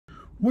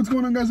What's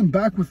going on, guys? I'm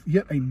back with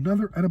yet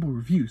another edible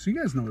review. So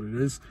you guys know what it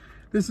is.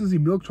 This is the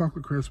Milk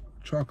Chocolate Crisp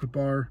Chocolate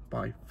Bar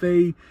by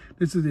Faye.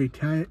 This is a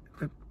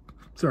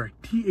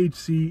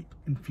THC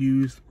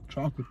infused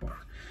chocolate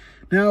bar.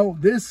 Now,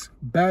 this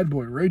bad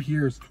boy right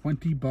here is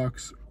 20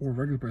 bucks, or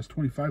regular price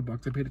 25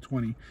 bucks. I paid it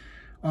 20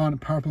 on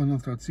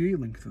powerplanthealth.ca,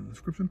 link in the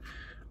description.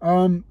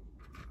 And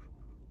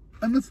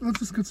let's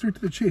just get straight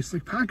to the chase.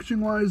 Like,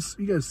 packaging wise,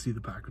 you guys see the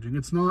packaging.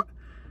 It's not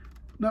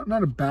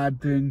a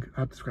bad thing.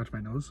 I have to scratch my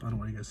nose. I don't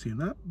want you guys seeing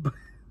that, but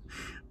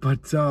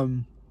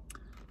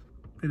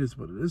it is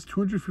what it is.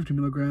 250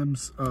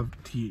 milligrams of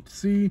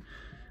THC.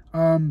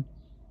 I'm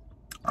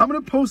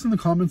gonna post in the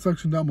comment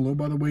section down below,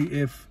 by the way,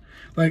 if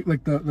like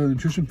the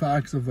nutrition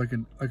facts of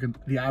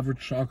the average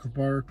chocolate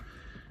bar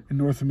in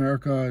North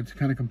America, to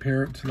kind of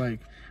compare it to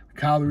like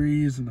the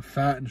calories and the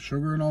fat and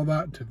sugar and all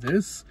that to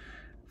this.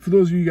 For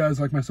those of you guys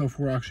like myself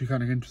who are actually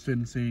kind of interested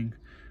in seeing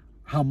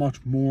how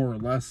much more or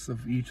less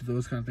of each of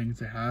those kind of things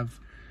they have,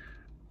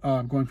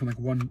 going from like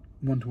one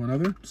to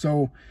another.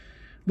 So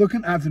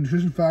looking at the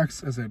nutrition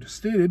facts, as I just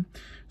stated,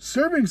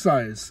 serving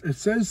size, it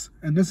says,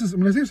 and this is,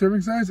 when I say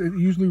serving size, it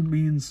usually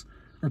means,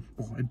 or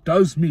well, it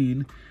does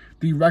mean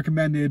the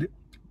recommended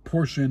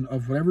portion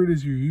of whatever it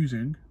is you're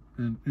using,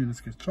 in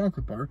this case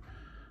chocolate bar,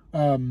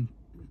 or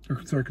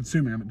sorry,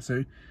 consuming, I meant to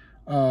say.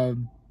 So,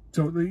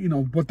 you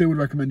know, what they would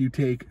recommend you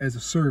take as a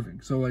serving.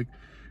 So like,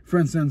 for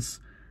instance,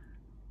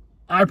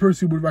 I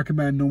personally would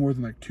recommend no more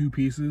than like 2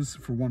 pieces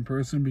for one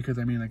person, because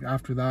I mean, like,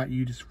 after that,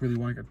 you just really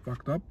want to get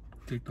fucked up,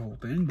 take the whole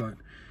thing. But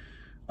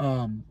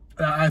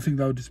I think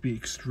that would just be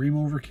extreme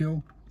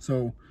overkill.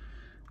 So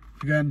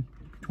again,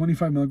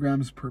 25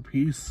 milligrams per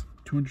piece,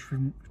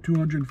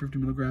 250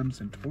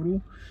 milligrams in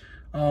total.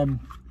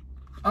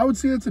 I would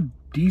say that's a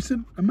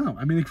decent amount.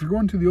 I mean, if you're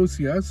going to the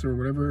OCS or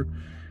whatever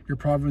your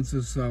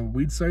province's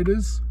weed site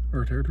is,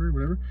 or territory,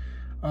 whatever,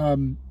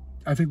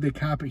 I think they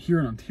cap it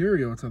here in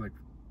Ontario. It's at like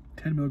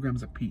 10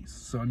 milligrams a piece.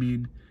 So I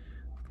mean,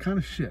 kind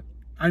of shit.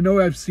 I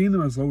know I've seen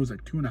them as low as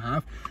like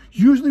 2.5.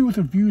 Usually with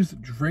infused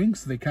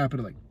drinks, they cap it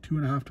at like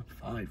 2.5 to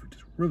 5, which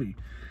is really,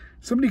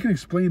 somebody can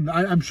explain.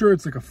 I'm sure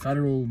it's like a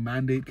federal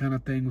mandate kind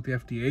of thing with the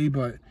FDA,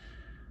 but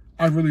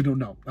I really don't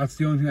know. That's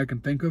the only thing I can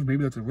think of.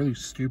 Maybe that's a really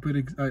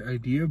stupid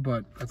idea,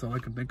 but that's all I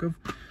can think of.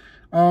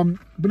 But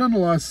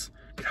nonetheless,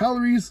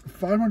 calories,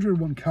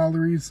 501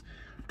 calories,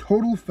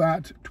 total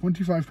fat,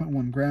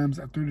 25.1 grams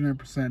at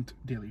 39%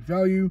 daily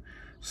value,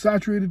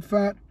 saturated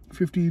fat,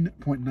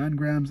 15.9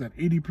 grams at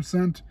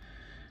 80%,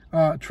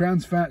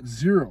 trans fat,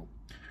 0,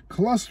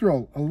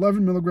 cholesterol,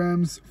 11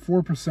 milligrams,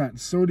 4%,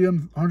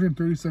 sodium,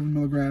 137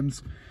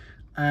 milligrams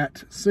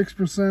at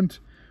 6%,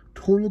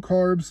 total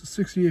carbs,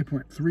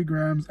 68.3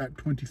 grams at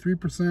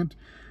 23%,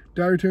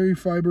 dietary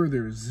fiber,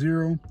 there is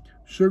 0,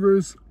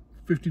 sugars,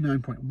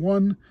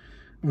 59.1,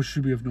 which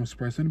should be of no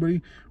surprise to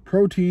anybody,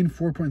 protein,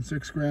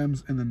 4.6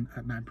 grams, and then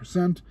at 9%,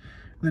 and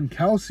then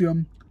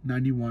calcium,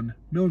 91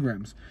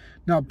 milligrams.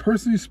 Now,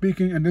 personally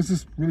speaking, and this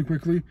is really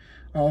quickly,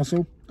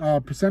 also,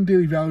 percent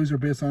daily values are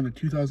based on a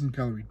 2,000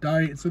 calorie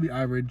diet, so the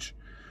average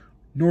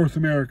North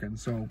American.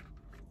 So,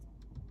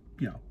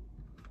 you know,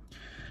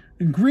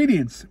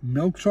 ingredients: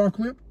 milk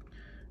chocolate.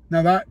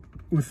 Now that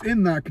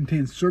within that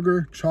contains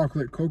sugar,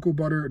 chocolate, cocoa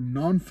butter,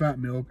 non-fat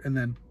milk, and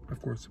then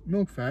of course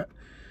milk fat.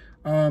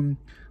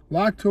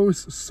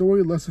 Lactose,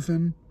 soy,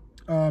 lecithin,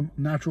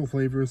 natural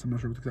flavors. I'm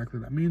not sure what exactly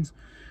that means.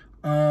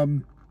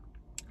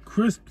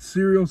 Crisp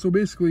cereal, so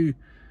basically,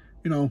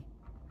 you know,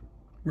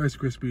 Rice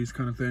Krispies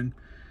kind of thing.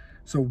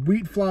 So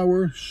wheat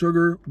flour,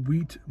 sugar,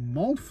 wheat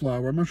malt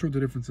flour. I'm not sure what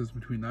the difference is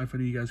between that. If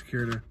any of you guys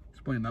care to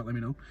explain that, let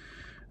me know.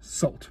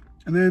 Salt.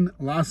 And then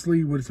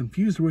lastly, what it's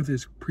infused with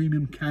is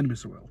premium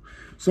cannabis oil.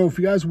 So if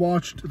you guys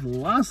watched the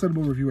last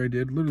edible review I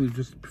did, literally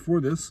just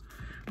before this,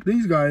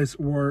 these guys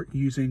were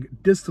using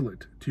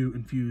distillate to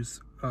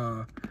infuse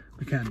the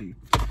candy.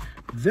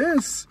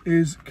 This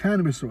is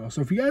cannabis oil.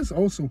 So if you guys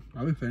also,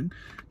 another thing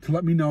to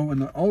let me know,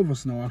 and let all of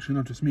us know, actually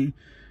not just me,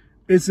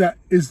 is that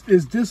is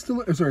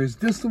distillate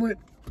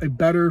a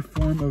better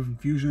form of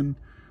infusion,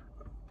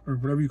 or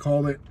whatever you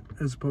call it,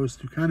 as opposed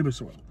to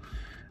cannabis oil?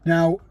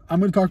 Now, I'm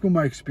going to talk about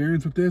my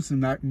experience with this,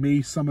 and that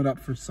may sum it up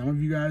for some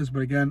of you guys. But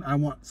again, I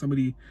want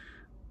somebody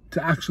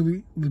to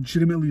actually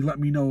legitimately let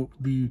me know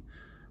the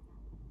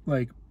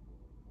black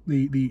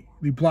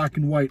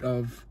and white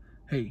of,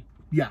 hey,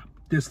 yeah,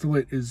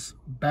 distillate is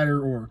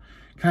better, or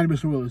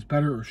cannabis oil is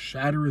better, or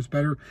shatter is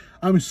better.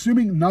 I'm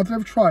assuming, not that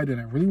I've tried it,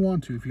 I really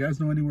want to. If you guys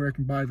know anywhere I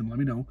can buy them, let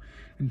me know.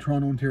 In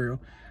Toronto, Ontario.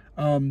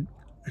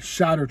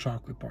 Shatter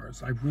chocolate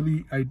bars.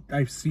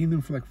 I've seen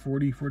them for like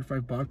 40,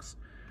 45 bucks.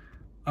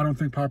 I don't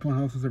think Power Plant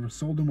Health has ever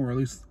sold them, or at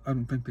least I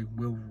don't think they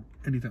will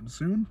anytime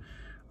soon.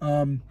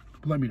 But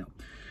let me know.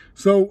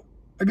 So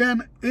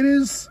again, it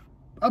is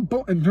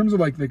about, in terms of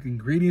like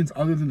ingredients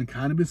other than the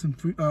cannabis and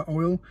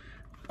oil,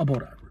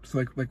 about average. So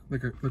like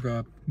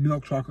a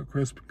milk chocolate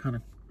crisp kind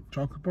of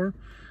chocolate bar.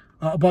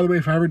 By the way,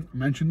 if I haven't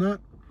mentioned that,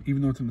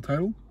 even though it's in the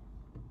title,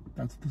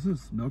 that's what this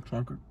is: milk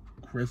chocolate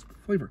crisp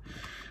flavor.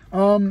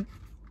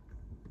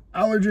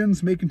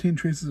 Allergens may contain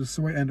traces of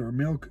soy and or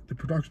milk. The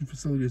production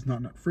facility is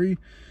not nut-free.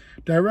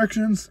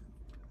 Directions,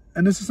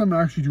 and this is something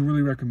I actually do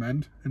really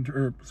recommend,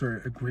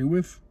 agree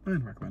with,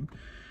 and recommend.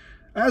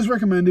 As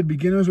recommended,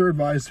 beginners are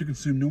advised to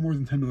consume no more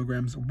than 10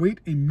 milligrams. Wait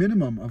a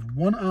minimum of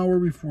 1 hour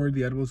before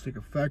the edibles take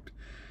effect.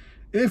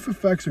 If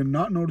effects are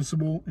not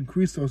noticeable,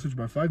 increase dosage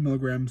by 5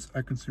 milligrams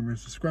at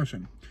consumer's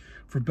discretion.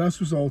 For best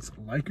results,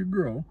 like a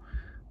girl,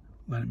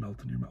 let it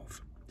melt in your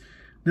mouth.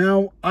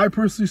 Now, I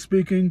personally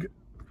speaking,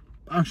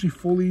 actually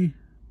fully,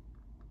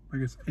 I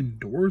guess,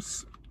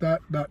 endorse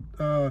that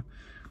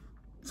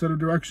set of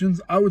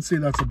directions. I would say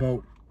that's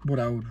about what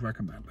I would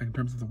recommend, like in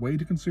terms of the way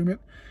to consume it.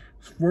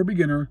 For a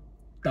beginner,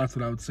 that's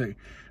what I would say.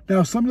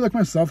 Now, somebody like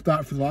myself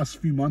that for the last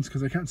few months,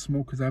 because I can't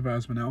smoke because I have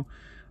asthma now,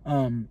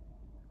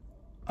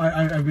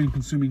 I've been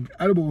consuming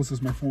edibles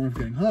as my form of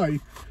getting high.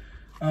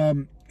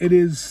 It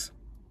is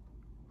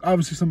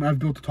obviously something I've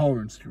built a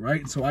tolerance to,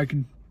 right? So I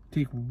can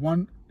take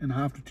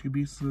 1.5 to 2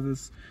 pieces of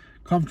this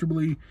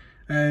comfortably,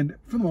 and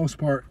for the most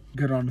part,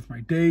 get on with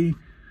my day.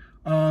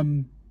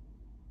 And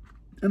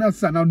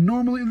that's that. Now,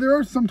 normally, there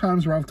are some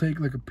times where I'll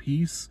take like a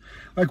piece.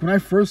 Like when I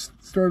first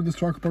started this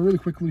chocolate bar, really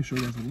quickly, show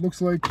you guys what it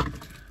looks like.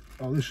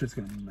 Oh, this shit's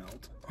gonna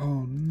melt.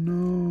 Oh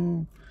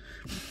no.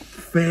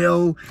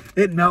 Fail.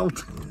 It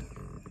melted.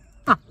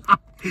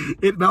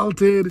 It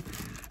melted.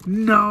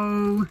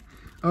 No.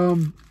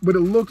 But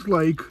it looks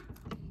like,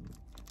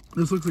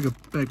 this looks like a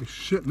bag of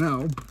shit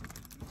now.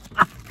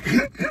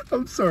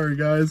 I'm sorry,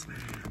 guys,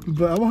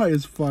 but I'm high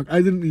as fuck.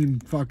 I didn't even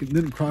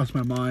didn't cross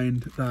my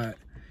mind that,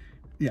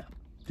 yeah,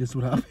 just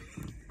what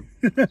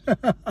happened.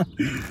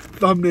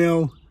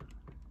 Thumbnail.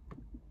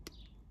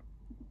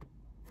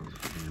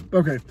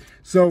 Okay,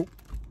 so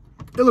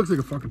it looks like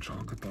a fucking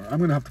chocolate bar. I'm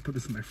gonna have to put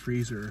this in my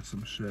freezer or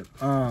some shit.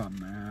 Oh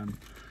man.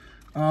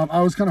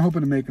 I was kind of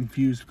hoping to make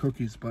infused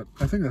cookies, but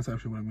I think that's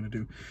actually what I'm gonna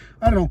do.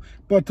 I don't know,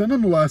 but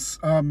nonetheless,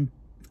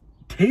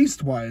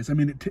 taste-wise, I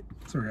mean,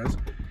 sorry guys,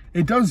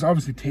 it does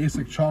obviously taste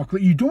like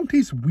chocolate. You don't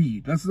taste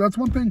weed. That's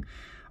one thing.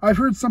 I've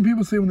heard some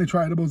people say when they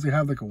try edibles, they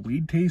have like a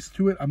weed taste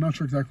to it. I'm not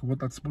sure exactly what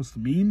that's supposed to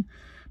mean,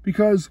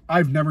 because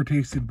I've never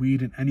tasted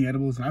weed in any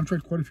edibles, and I've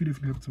tried quite a few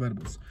different types of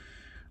edibles,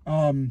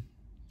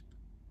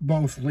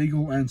 both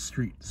legal and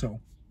street. So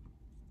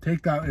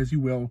take that as you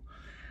will.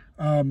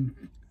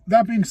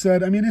 That being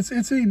said, I mean, it's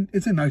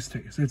a nice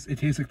taste. It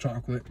tastes like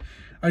chocolate.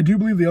 I do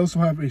believe they also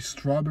have a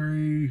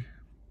strawberry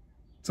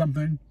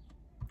something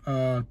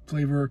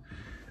flavor,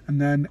 and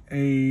then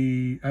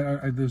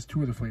there's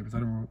 2 other flavors. I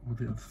don't know what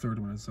the third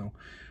one is, so.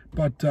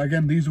 But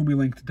again, these will be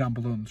linked down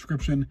below in the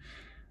description.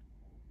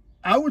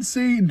 I would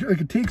say,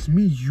 like, it takes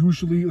me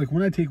usually, like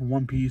when I take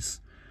 1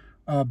 piece,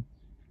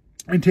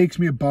 it takes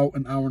me about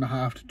 1.5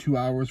 hours to 2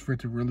 hours for it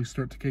to really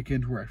start to kick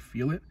in to where I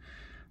feel it.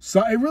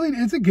 So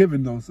it's a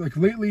given though. Like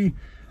lately,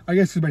 I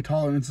guess my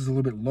tolerance is a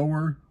little bit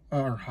lower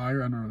or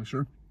higher. I'm not really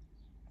sure.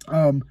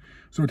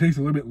 So it takes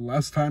a little bit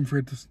less time for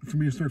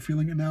me to start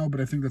feeling it now. But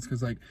I think that's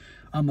because like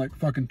I'm like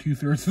fucking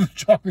 2/3 of the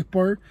chocolate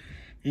bar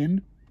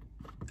in,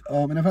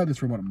 and I've had this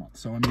for about a month.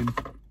 So I mean,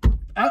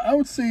 I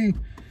would say,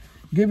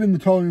 given the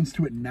tolerance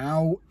to it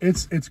now,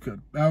 it's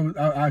good. I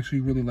actually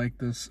really like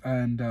this,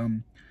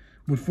 and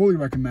would fully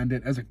recommend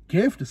it as a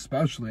gift,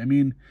 especially. I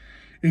mean,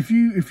 if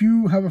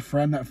you have a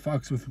friend that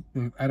fucks with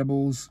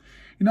edibles,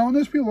 you know, and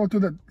there's people out there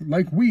that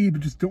like weed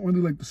but just don't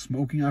really like the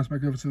smoking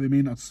aspect of it, so they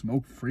may not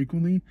smoke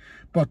frequently,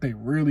 but they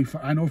really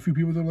I know a few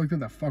people that are like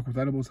that fuck with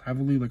edibles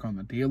heavily, like on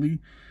the daily,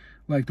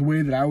 like the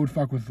way that I would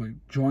fuck with like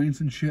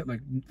joints and shit,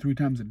 like 3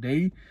 times a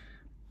day.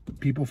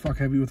 People fuck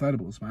heavy with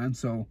edibles, man.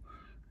 So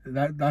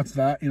that's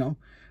that, you know.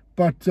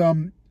 But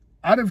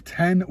out of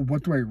 10,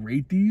 what do I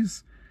rate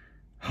these?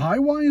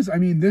 High-wise, I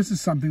mean, this is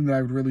something that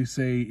I would really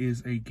say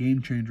is a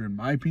game changer in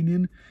my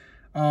opinion.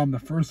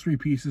 The first 3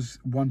 pieces,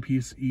 1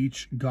 piece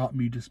each, got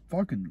me just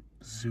fucking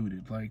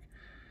zooted. Like,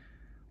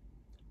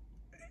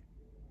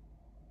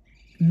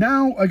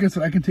 now, like I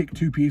said, I can take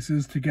 2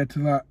 pieces to get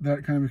to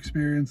that kind of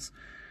experience.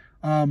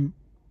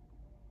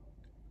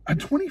 At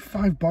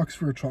 $25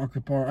 for a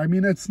chocolate bar, I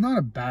mean, it's not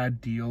a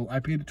bad deal. I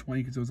paid $20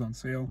 because it was on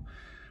sale.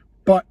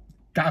 But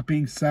that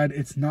being said,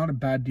 it's not a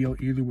bad deal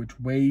either which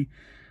way.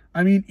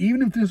 I mean,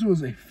 even if this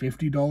was a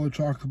 $50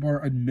 chocolate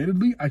bar,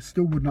 admittedly, I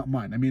still would not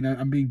mind. I mean,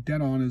 I'm being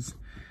dead honest.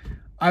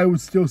 I would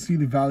still see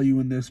the value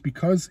in this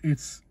because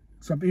it's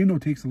something, even though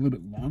it takes a little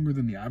bit longer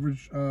than the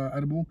average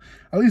edible,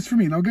 at least for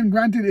me. Now, again,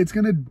 granted, it's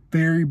going to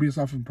vary based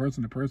off from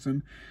person to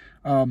person.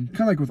 Kind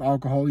of like with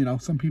alcohol, you know,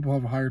 some people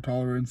have a higher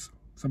tolerance.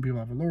 Some people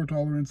have a lower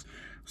tolerance.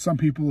 Some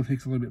people, it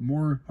takes a little bit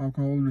more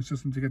alcohol in their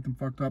system to get them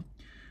fucked up.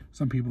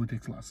 Some people, it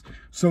takes less.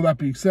 So that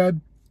being said,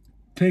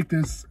 take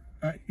this,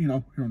 you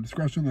know, your own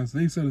discretion, as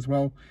they said as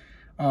well.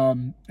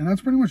 And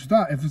that's pretty much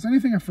that. If there's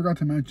anything I forgot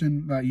to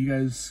mention that you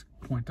guys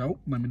point out,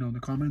 let me know in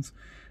the comments,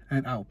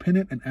 and I'll pin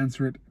it and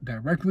answer it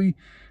directly.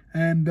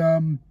 And,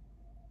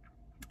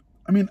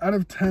 I mean, out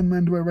of 10,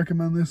 man, do I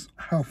recommend this?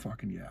 Hell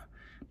fucking yeah.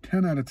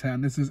 10 out of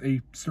 10. This is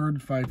a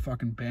certified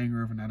fucking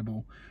banger of an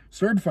edible.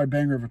 Certified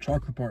banger of a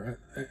chocolate bar,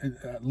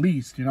 at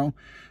least, you know.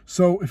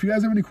 So, if you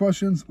guys have any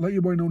questions, let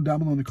your boy know down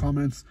below in the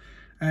comments.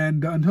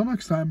 And until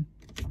next time,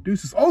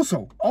 deuces.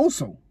 Also,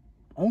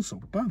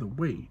 by the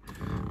way,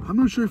 I'm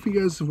not sure if you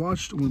guys have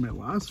watched one of my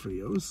last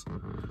videos.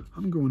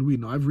 I'm growing weed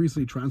now. I've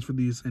recently transferred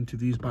these into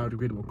these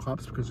biodegradable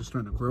cups because they're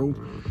starting to grow,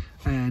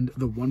 and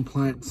the one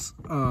plant's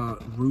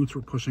roots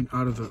were pushing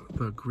out of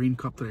the green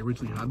cup that I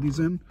originally had these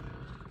in.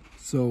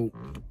 So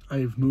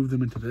I've moved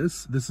them into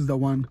this. This is the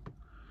one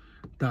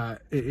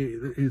that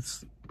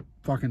it's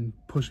fucking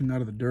pushing out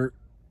of the dirt.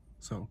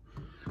 So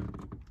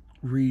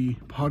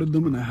repotted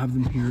them, and I have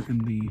them here in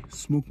the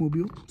smoke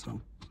mobile.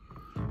 So,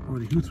 or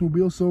the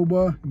Hootsmobile. So,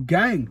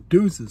 gang,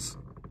 deuces.